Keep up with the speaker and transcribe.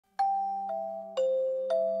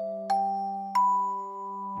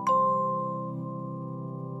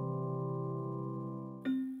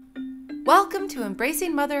Welcome to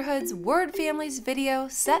Embracing Motherhood's Word Families video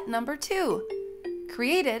set number 2,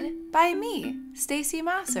 created by me, Stacy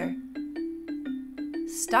Mosser.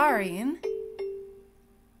 Starring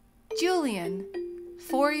Julian,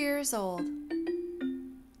 4 years old.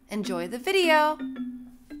 Enjoy the video!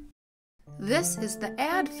 This is the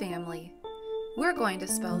add family. We're going to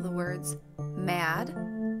spell the words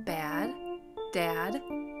mad, bad, dad,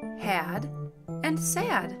 had, and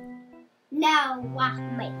sad. Now walk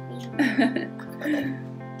my finger.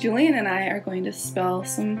 Julian and I are going to spell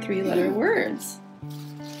some 3-letter words.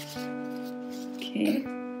 Okay,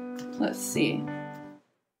 let's see.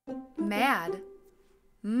 Mad.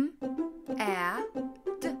 M-A-D.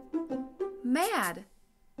 Mad.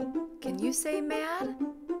 Can you say mad?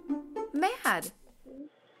 Mad.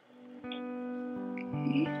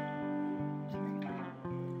 Okay.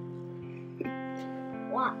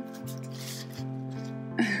 What?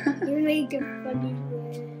 You make a funny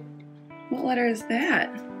word. What letter is that?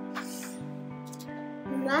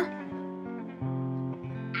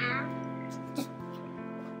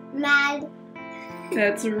 Mad.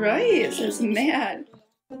 That's right, it says mad.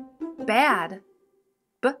 Bad.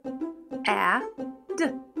 B-A-D.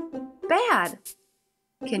 Bad.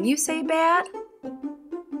 Can you say bad?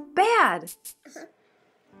 Bad.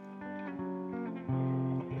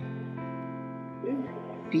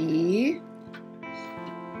 B-A-D.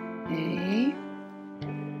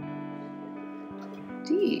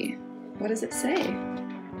 What does it say?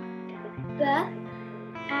 Bad.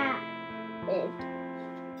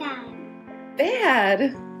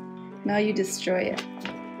 Bad. Now you destroy it.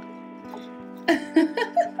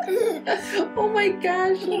 Oh my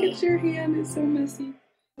gosh, look at your hand, it's so messy.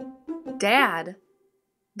 Dad.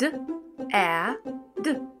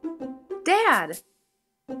 D-A-D. Dad.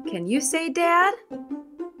 Can you say dad?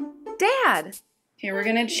 Dad. Okay, we're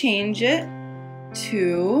gonna change it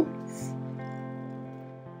to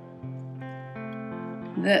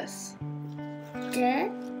this.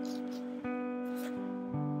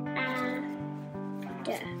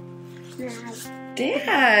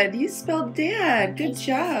 Dad, you spelled dad. Good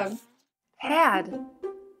job. Had.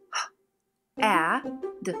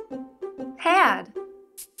 A-D. Had.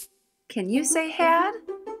 Can you say had?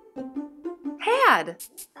 Had.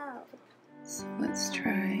 Oh. So let's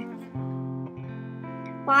try.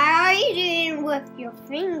 Why are you doing it with your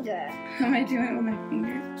finger? How am I doing it with my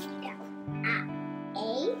finger?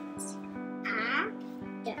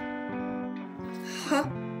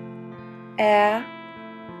 Had.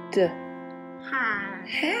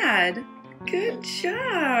 Had. Good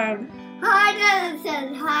job. How does it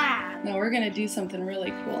say hard? Now we're gonna do something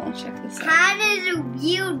really cool. Check this out. Hard is a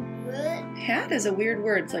weird word. Had is a weird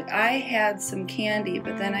word. It's like I had some candy,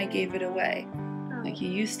 but then I gave it away. Like you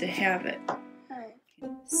used to have it.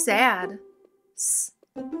 Sad.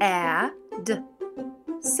 S-A-D.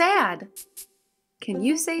 Sad. Can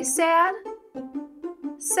you say sad?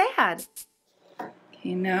 Sad.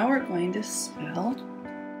 Okay, now we're going to spell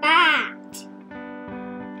Bat.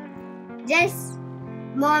 Just,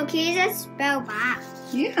 Mom, can you just spell bat?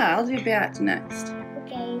 Yeah, I'll do bat next.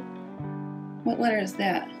 Okay. What letter is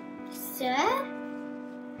that? Sad.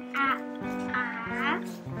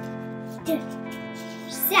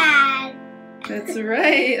 That's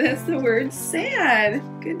right. That's the word sad.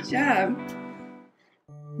 Good job.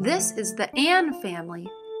 This is the An family.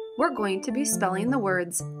 We're going to be spelling the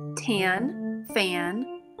words tan, fan,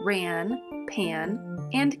 ran, pan,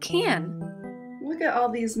 and can. Look at all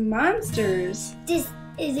these monsters. This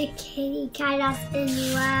is a kitty cat that's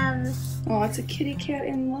in love. Oh, it's a kitty cat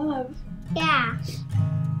in love. Yeah.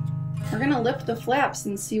 We're going to lift the flaps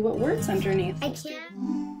and see what words underneath. I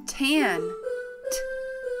can't. Tan.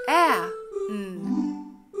 T-A-N.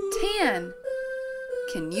 Tan.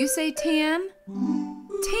 Can you say tan?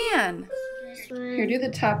 Tan. Here, do the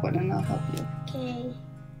top one and I'll help you.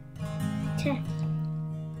 Okay.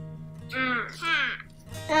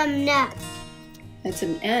 No. It's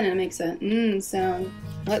an N and it makes a N sound.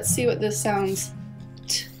 Let's see what this sounds.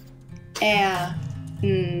 T-A-N.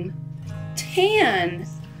 Tan.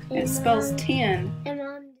 It spells tan.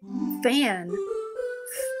 Fan.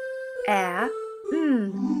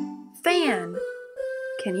 F-A-N. Fan.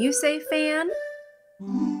 Can you say fan?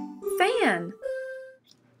 Fan.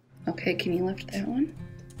 Okay, can you lift that one?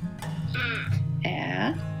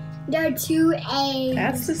 A. There are 2 A's.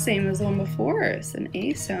 That's the same as the one before. It's an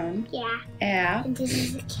A sound. Yeah. A. And this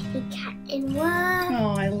is a kitty cat in love.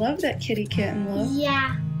 Oh, I love that kitty cat in love.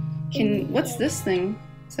 Yeah. What's this thing?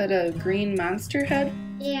 Is that a green monster head?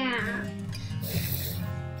 Yeah.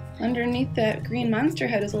 Underneath that green monster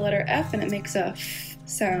head is a letter F and it makes a F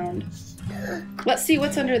sound. Let's see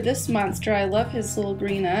what's under this monster. I love his little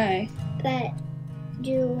green eye. but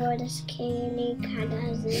do what is kitty cat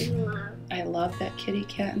doesn't love. I love that kitty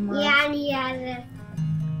cat and love. Yeah, and he has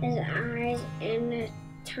his eyes and a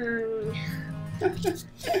tongue.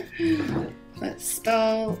 Let's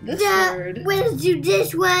spell this word. Let's do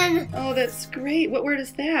this one. Oh, that's great. What word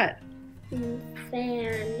is that?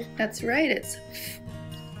 Fan. That's right. It's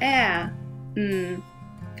fan.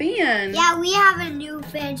 Yeah, we have a new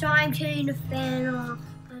fan, so I'm turning the fan off.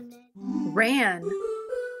 Ran.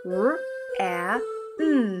 Ran.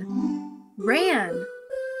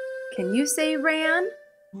 Can you say ran?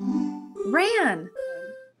 Ran.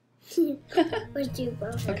 Let's do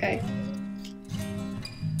both. Okay.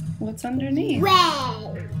 What's underneath?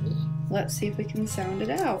 Way. Let's see if we can sound it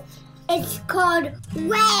out. It's called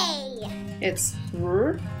way. It's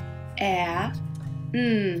ran.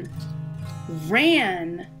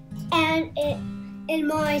 And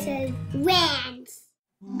Molly says rans.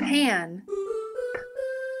 Pan.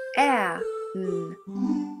 Pan.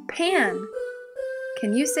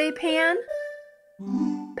 Can you say pan?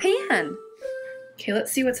 Pan. Okay,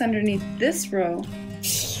 let's see what's underneath this row.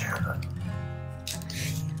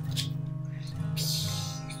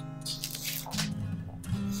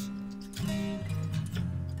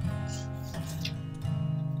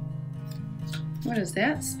 What does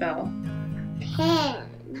that spell? Pan.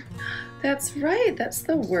 That's right. That's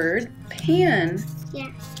the word pan.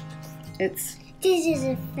 Yeah. It's This is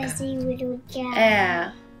a fuzzy little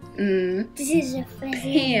guy. This is a fuzzy.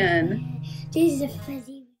 pan. This is a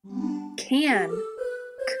fuzzy. Can.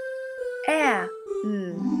 Can.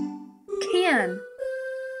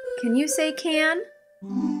 Can you say can?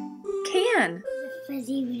 Can. This is a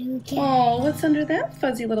fuzzy little guy. Oh, what's under that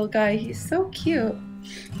fuzzy little guy? He's so cute.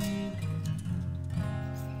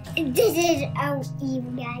 This is our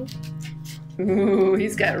evil guy. Ooh,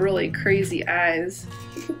 he's got really crazy eyes.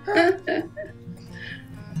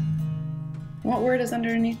 What word is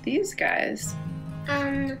underneath these guys?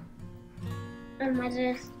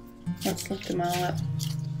 Let's look them all up.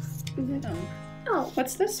 Oh,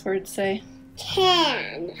 What's this word say?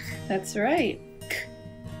 can. That's right.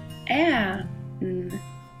 Can.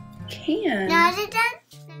 Now is it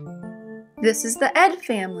done? This is the Ed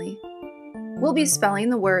family. We'll be spelling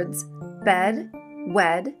the words bed,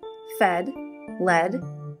 wed, fed, led,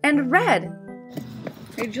 and red.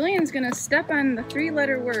 Okay, Julian's gonna step on the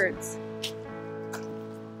 3-letter words.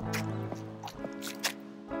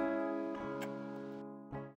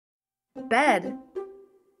 Bed.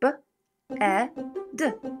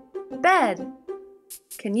 B-E-D. Bed.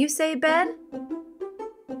 Can you say bed?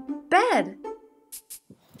 Bed.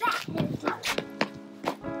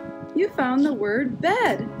 You found the word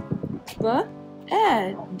bed.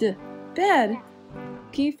 B-E-D. Bed.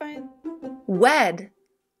 Can you find? Wed.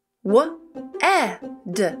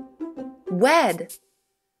 W-E-D. Wed.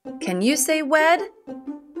 Can you say wed?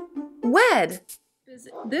 Wed.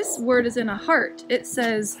 This word is in a heart. It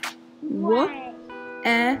says w-e-d.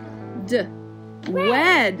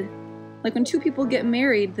 Wed. Like when two people get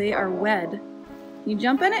married, they are wed. You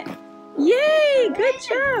jump in it? Yay! Good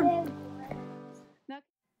job.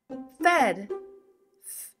 Fed.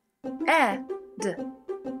 F-E-D.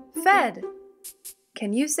 Fed.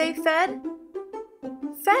 Can you say fed?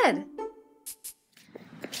 Fed.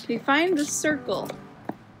 Okay, find the circle.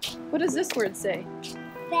 What does this word say?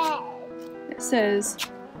 Fed. It says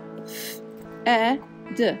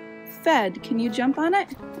f-e-d. Fed. Can you jump on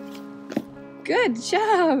it? Good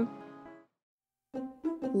job.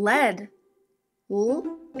 Lead.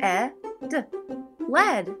 L-E-D.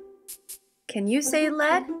 Lead. Can you say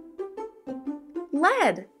lead?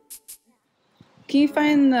 Lead. Can you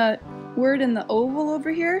find the word in the oval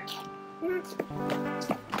over here?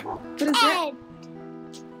 What is that? Ed.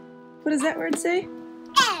 What does that word say?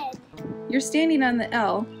 Ed. You're standing on the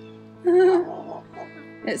L.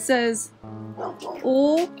 It says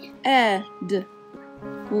O-E-D.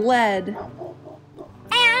 Lead.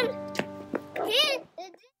 And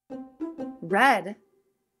Red.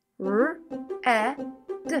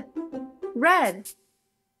 R-E-D. Red.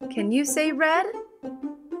 Can you say red?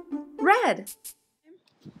 Red.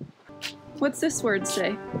 What's this word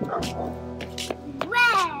say?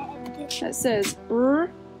 red. That says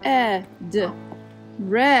R-E-D.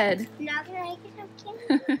 Red. Now can I get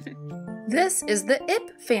something? This is the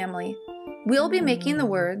IP family. We'll be making the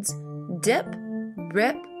words dip,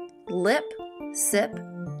 rip, lip, sip,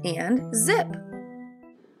 and zip.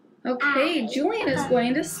 Okay, Julian is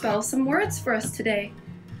going to spell some words for us today.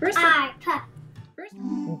 First,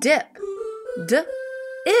 Dip.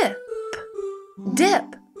 D-ip.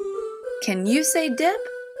 Dip. Can you say dip?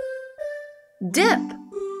 Dip.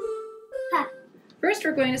 first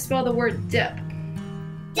we're going to spell the word dip.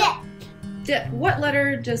 Dip. Dip. What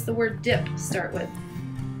letter does the word dip start with?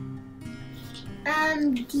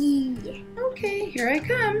 D. Okay, here I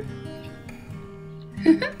come.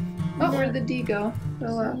 Oh, where'd the D go?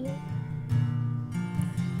 Go up.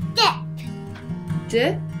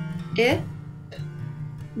 Dip. Dip.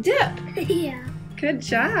 Dip. Yeah. Good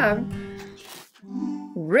job.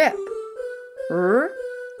 Rip.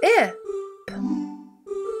 R-ip.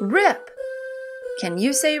 Rip. Can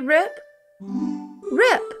you say rip?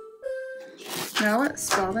 Rip. Now let's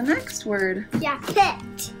spell the next word. Yeah,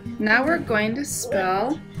 pit. Now we're going to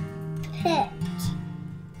spell Pit.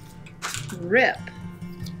 rip.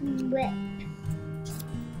 Rip.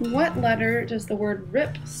 What letter does the word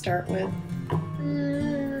rip start with?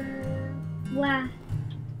 Wow.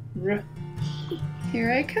 R.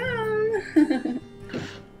 Here I come.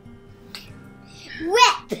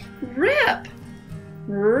 Rip. Rip.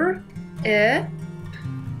 R-ip.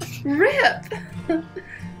 Rip.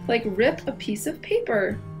 Like rip a piece of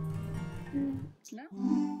paper.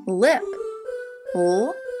 Lip.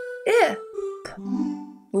 L-ip.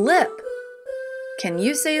 Lip. Can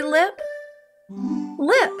you say lip?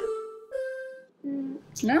 Lip.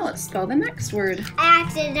 Now let's spell the next word. I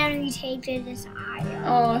accidentally taped this eye.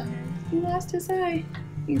 Oh, he lost his eye.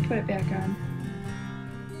 You can put it back on.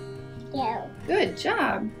 Ew. Good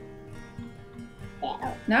job. Ew.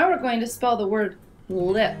 Now we're going to spell the word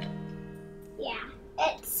lip. Yeah.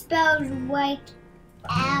 It's spelled like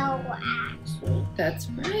L, actually. That's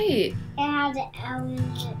right. It has an L in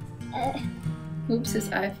it. Oops,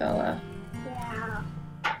 his eye fell off. Yeah.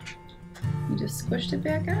 You just squished it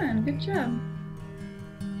back on. Good job.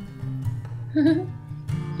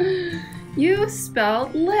 You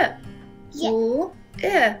spelled lip. Yeah.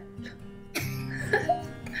 Lip.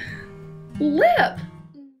 Lip.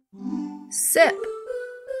 Sip.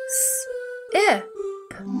 S-ip.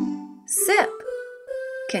 Sip.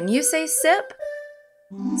 Can you say sip?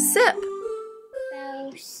 Sip.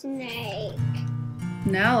 Spell snake.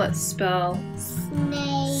 Now let's spell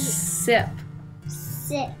Snake. sip.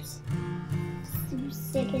 Sips.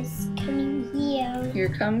 Sip is coming here. Here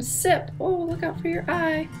comes sip. Oh, look out for your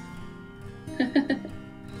eye.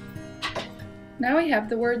 Now we have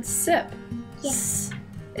the word sip. Yeah.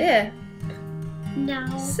 S-ip.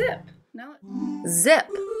 No. Sip. Now Zip.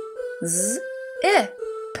 Z-ip.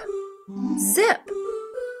 Zip.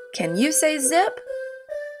 Can you say zip?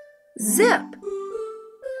 Zip.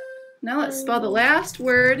 Now let's spell the last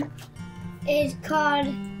word. It's called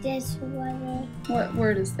this one. What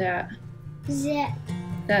word is that? Zip.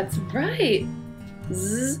 That's right.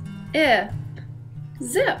 Z-ip.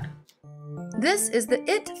 Zip. This is the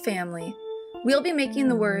it family. We'll be making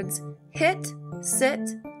the words hit, sit,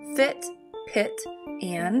 fit, pit,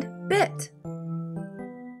 and bit.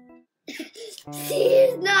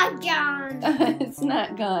 She's not gone. It's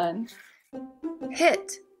not gone.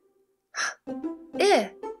 Hit.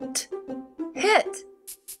 It. Hit.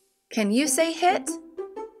 Can you say hit?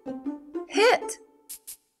 Hit.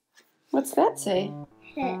 What's that say?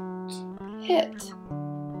 Hit. Hit.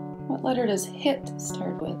 What letter does hit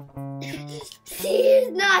start with? She's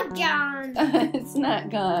not gone. It's not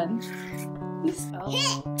gone. You spell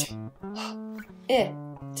Hit. it.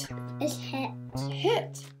 It's hit.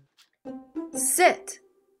 Hit. Sit.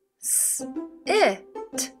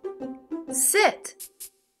 S-it. Sit.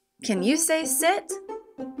 Can you say sit?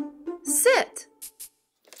 Sit.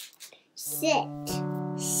 Sit.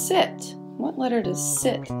 Sit. What letter does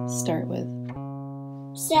sit start with?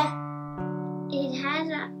 Sit. It has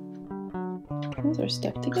a. Those are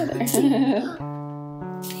stuck together. It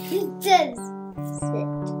says sit.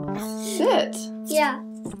 Sit. Yeah.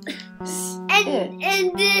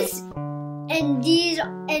 And this and these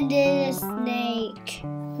and this snake.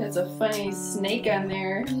 There's a funny snake on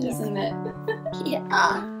there, isn't it?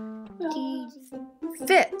 Yeah.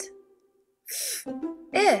 Fit.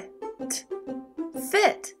 It.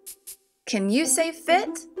 Fit. Can you say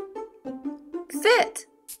fit? Fit.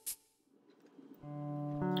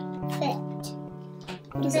 Fit.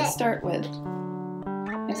 What does it start with?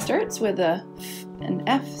 It starts with an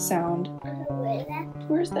F sound.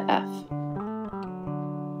 Where's the F?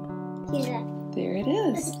 Here. There it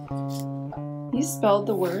is. You spelled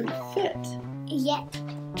the word fit. Yeah.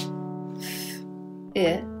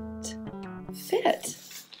 It. Fit.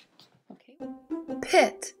 Okay.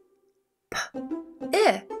 Pit.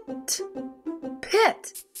 P-it.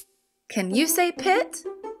 Pit. Can you say pit?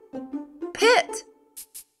 Pit.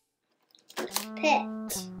 Pit.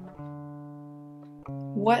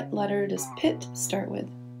 What letter does pit start with?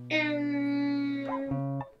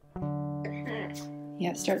 Yeah,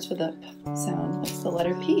 it starts with a P sound. What's the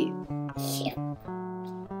letter P? Yeah.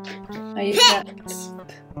 Now you've got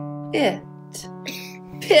it.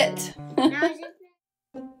 Pit. Now is it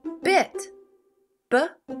Bit.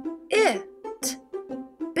 B-it.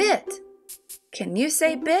 Bit. Can you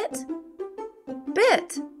say bit?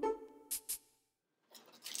 Bit.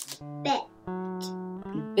 bit?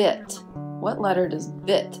 Bit. What letter does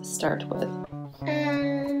bit start with?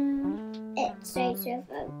 It starts with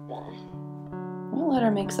a B. What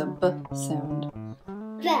letter makes a B sound?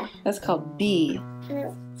 B. That's called B.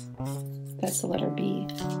 No. That's the letter B.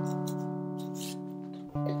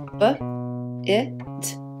 B-it.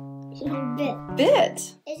 Bit. Bit.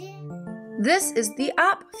 Is it? This is the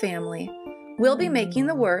op family. We'll be making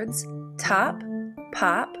the words top,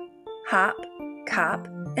 pop, hop, cop,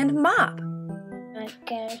 and mop.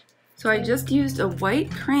 Okay. So I just used a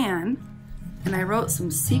white crayon and I wrote some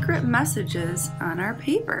secret messages on our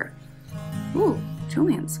paper. Ooh,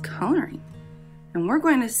 Julian's coloring. And we're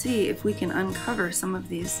going to see if we can uncover some of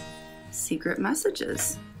these secret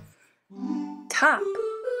messages. Top.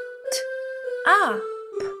 T-op.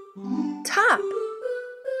 Top.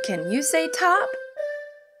 Can you say top?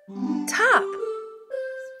 Top.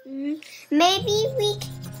 Maybe we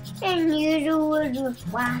can use the word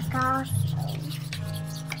with black also.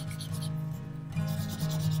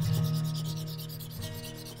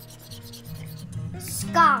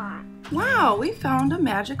 Scar. Wow, we found a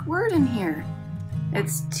magic word in here.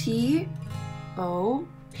 It's T-O-P.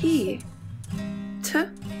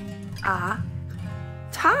 T-A.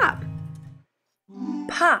 Top.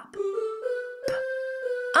 Pop.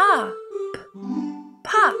 P-op.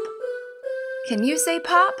 Pop. Can you say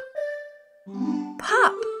pop?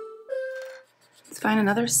 Pop. Let's find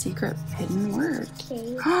another secret hidden word.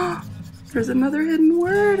 Okay. There's another hidden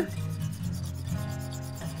word.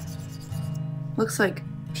 Looks like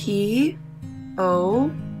P-O-P.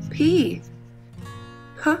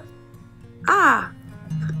 P-A.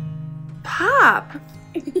 Pop.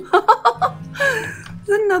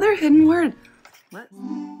 There's another hidden word. What?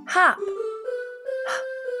 Hop.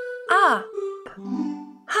 Hop.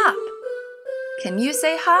 Hop. Can you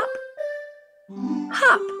say hop?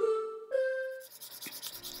 Hop.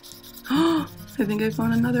 I think I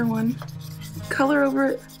found another one. Color over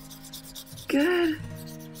it. Good.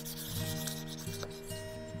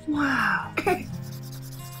 Wow.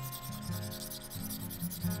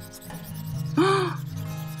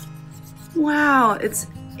 Wow, it's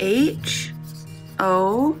H-O-P.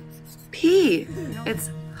 It's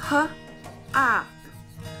H-op.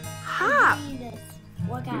 Hop.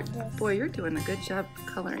 Look at this. Boy, you're doing a good job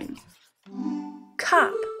coloring.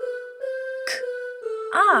 Cop.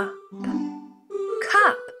 K-op.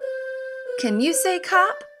 Cop. Can you say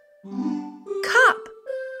cop? Cop.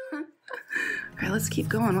 All right, let's keep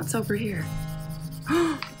going. What's over here?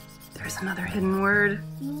 There's another hidden word.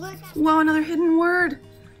 Look at Whoa, another hidden word.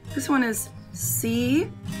 This one is C-O-P.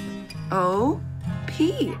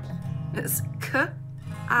 It's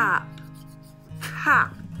K-op.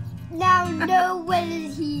 Cop. Now no one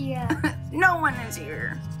is here. No one is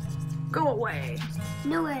here. Go away.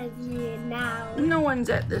 No one is here now. No one's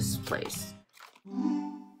at this place.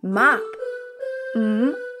 Mop.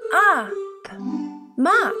 M-op.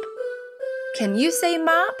 Mop. Can you say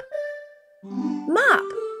mop? Mop.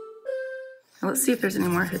 Now let's see if there's any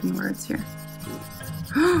more hidden words here.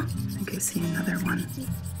 I think I see another one.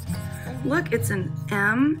 Look, it's an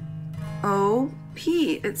M-O-P.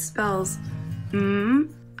 It spells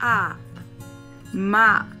M-op.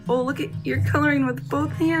 Mop. Oh, look at you're coloring with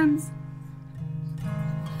both hands.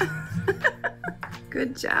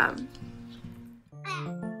 Good job.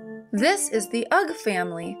 This is the UGG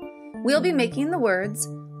family. We'll be making the words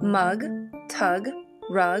mug, tug,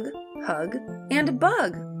 rug, hug, and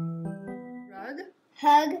bug. Rug.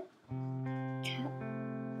 Hug.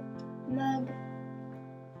 Mug.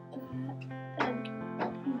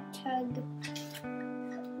 Tug.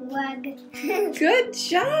 Wug. Good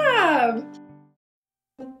job.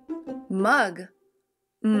 Mug.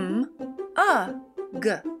 M-U-G.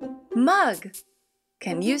 Mug.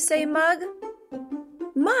 Can you say mug?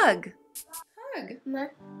 Mug. Hug.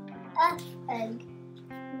 Hug.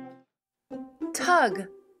 Tug.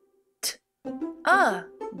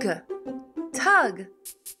 T-U-G. Tug.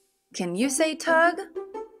 Can you say tug?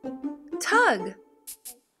 Tug.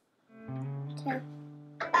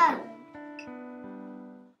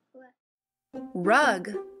 Rug.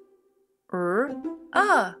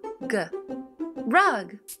 R-U-G.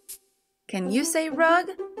 Rug. Can you say rug?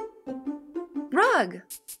 Rug.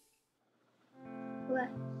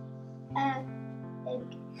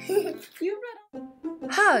 You read.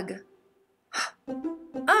 Hug.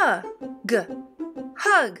 H-U-G.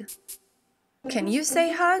 Hug. Can you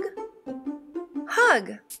say hug?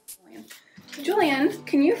 Hug. Julian,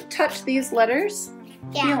 can you touch these letters?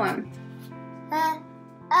 Yeah. Feel them.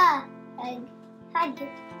 Hug.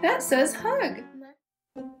 That says hug.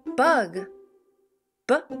 Bug.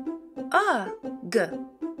 B-U-G.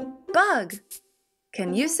 Bug.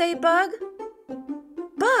 Can you say bug?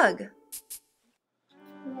 Bug.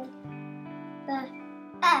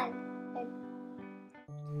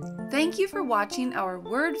 Thank you for watching our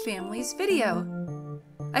word families video.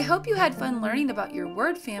 I hope you had fun learning about your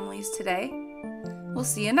word families today. We'll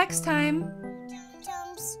see you next time.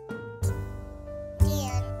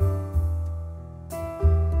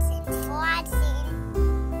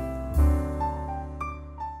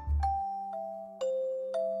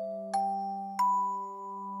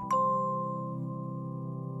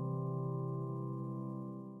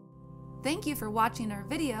 Thank you for watching our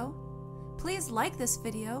video. Please like this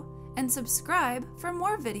video and subscribe for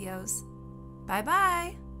more videos.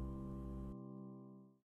 Bye-bye.